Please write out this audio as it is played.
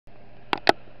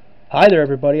Hi there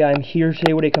everybody, I'm here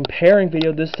today with a comparing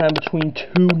video, this time between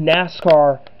two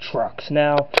Nascar trucks.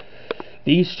 Now,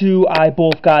 these two I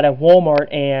both got at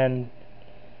Walmart and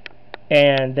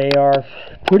they are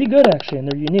pretty good actually,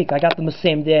 and they're unique. I got them the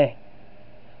same day.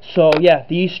 So yeah,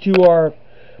 these two are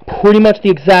pretty much the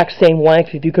exact same length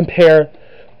if you compare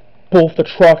both the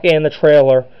truck and the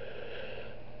trailer.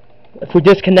 If we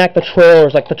disconnect the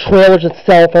trailers, like the trailers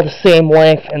itself are the same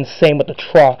length and same with the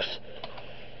trucks.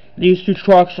 These two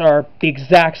trucks are the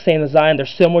exact same design. They're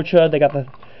similar to each other. They got the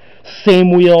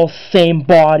same wheels, same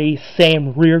body,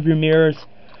 same rear view mirrors,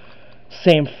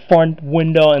 same front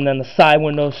window, and then the side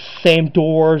windows, same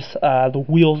doors. The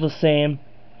wheels the same,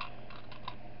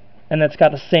 and it's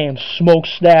got the same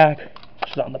smokestack,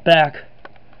 which is on the back.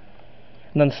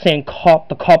 And then the same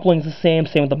the coupling's the same.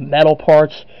 Same with the metal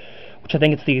parts, which I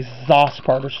think it's the exhaust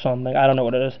part or something. I don't know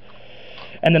what it is.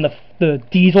 And then the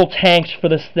diesel tanks for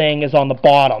this thing is on the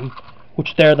bottom,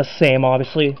 which they're the same,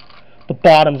 obviously. The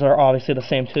bottoms are obviously the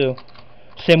same too.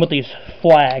 Same with these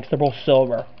flags, they're both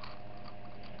silver.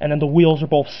 And then the wheels are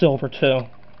both silver too.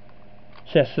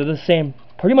 So yes, they're the same,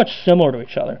 pretty much similar to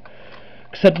each other.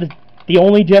 Except the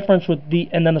only difference with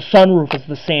and then the sunroof is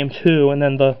the same too, and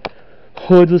then the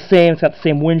hood's the same, it's got the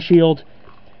same windshield,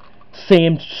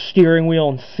 same steering wheel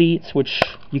and seats, which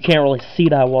you can't really see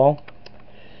that well.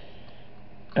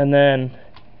 And then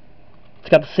it's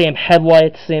got the same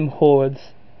headlights, same hoods,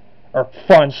 or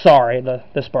front, sorry,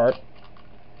 this part.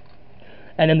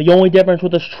 And then the only difference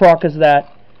with this truck is that,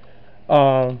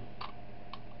 or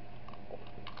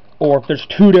if there's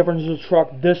two differences with the truck,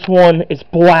 this one is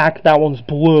black, that one's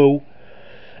blue,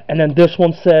 and then this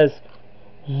one says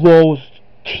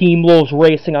Team Lowe's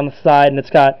Racing on the side, and it's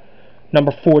got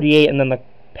number 48, and then the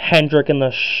Hendrick and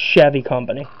the Chevy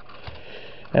company.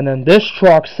 And then this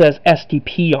truck says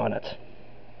SDP on it.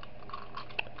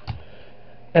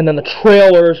 And then the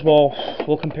trailers, well,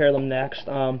 we'll compare them next.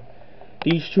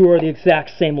 These two are the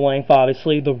exact same length,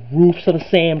 obviously. The roofs are the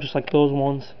same, just like those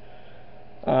ones.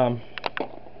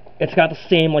 It's got the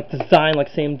same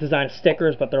same design of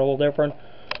stickers, but they're a little different.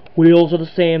 Wheels are the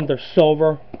same, they're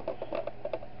silver.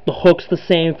 The hook's the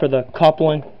same for the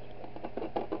coupling.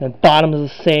 The bottom is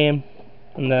the same.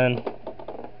 And then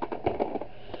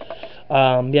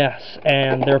yes,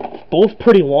 and they're both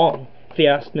pretty long, if you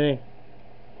ask me.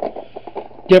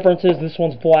 Difference is this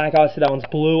one's black, obviously that one's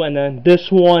blue, and then this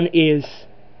one is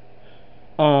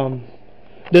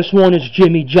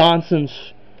Jimmy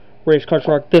Johnson's race car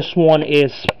truck. This one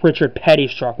is Richard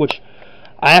Petty's truck, which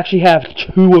I actually have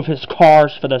two of his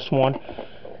cars for this one,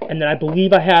 and then I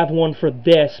believe I have one for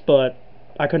this, but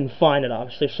I couldn't find it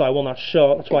obviously, so I will not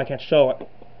show it. That's why I can't show it.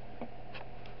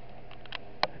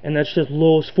 And that's just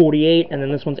Lowe's 48, and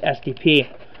then this one's SDP,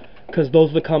 because those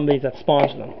are the companies that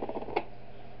sponsor them.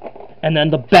 And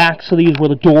then the backs of these, where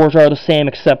the doors are the same,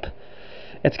 except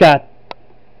it's got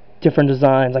different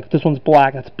designs. Like this one's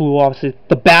black, that's blue, obviously.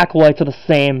 The back lights are the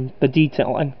same, the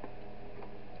detailing.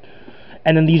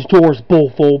 And then these doors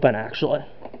both open, actually.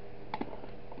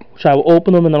 Which I will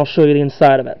open them, and then I'll show you the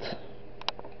inside of it.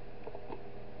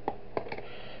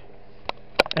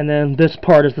 And then this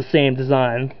part is the same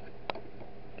design.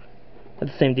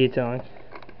 The same detailing.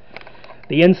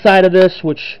 The inside of this,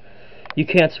 which you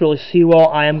can't really see well,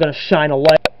 I am going to shine a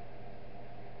light.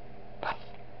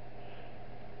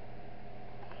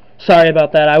 Sorry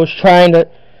about that. I was trying to.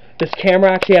 This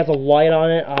camera actually has a light on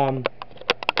it.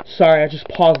 Sorry, I just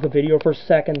paused the video for a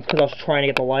second because I was trying to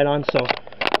get the light on. So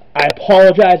I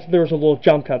apologize if there was a little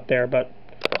jump cut there, but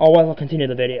otherwise I'll continue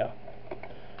the video.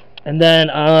 And then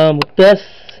with this.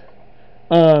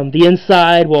 The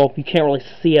inside, well, you can't really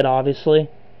see it, obviously,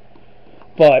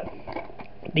 but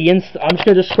I'm just going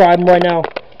to describe them right now,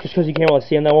 just because you can't really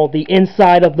see them that well. The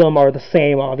inside of them are the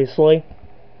same, obviously,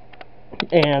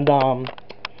 and,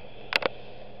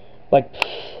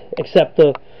 except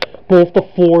both the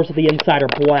floors of the inside are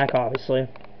black, obviously,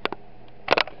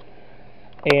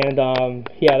 and,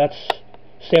 yeah, that's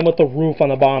same with the roof on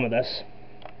the bottom of this.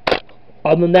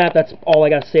 Other than that, that's all I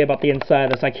got to say about the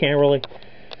inside of this. I can't really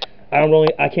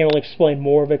explain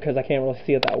more of it because I can't really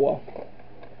see it that well.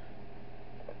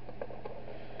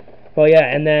 Well, yeah,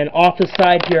 and then off the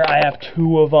side here, I have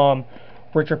two of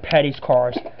Richard Petty's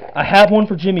cars. I have one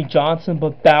for Jimmy Johnson,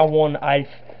 but that one I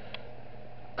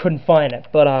couldn't find it.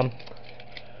 But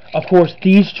of course,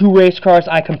 these two race cars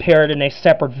I compared in a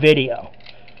separate video,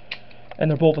 and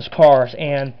they're both his cars.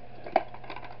 And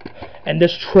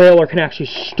this trailer can actually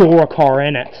store a car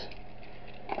in it.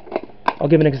 I'll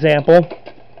give an example.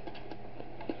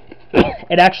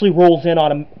 It actually rolls in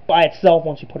by itself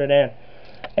once you put it in.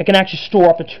 It can actually store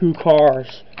up to 2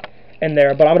 cars in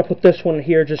there, but I'm going to put this one in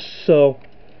here just so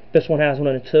This one has one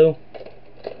in it too.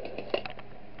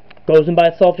 Goes in by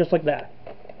itself just like that.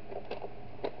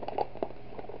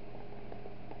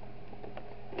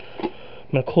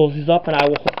 I'm going to close these up and I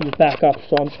will hook these back up.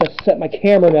 So I'm just going to set my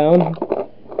camera down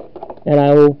and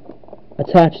I will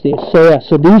attach these. So yeah,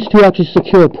 so these two actually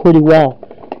secure pretty well.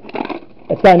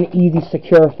 It's not an easy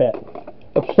secure fit.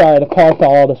 Oops, sorry, the car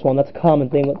fell out of this one. That's a common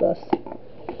thing with this.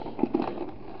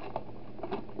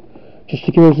 Just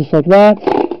secures just like that.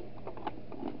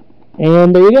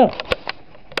 And there you go.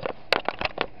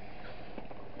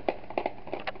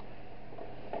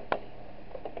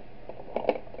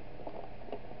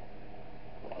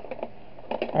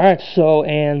 Alright, so,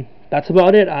 and that's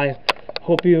about it. I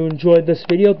hope you enjoyed this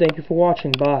video. Thank you for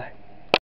watching. Bye.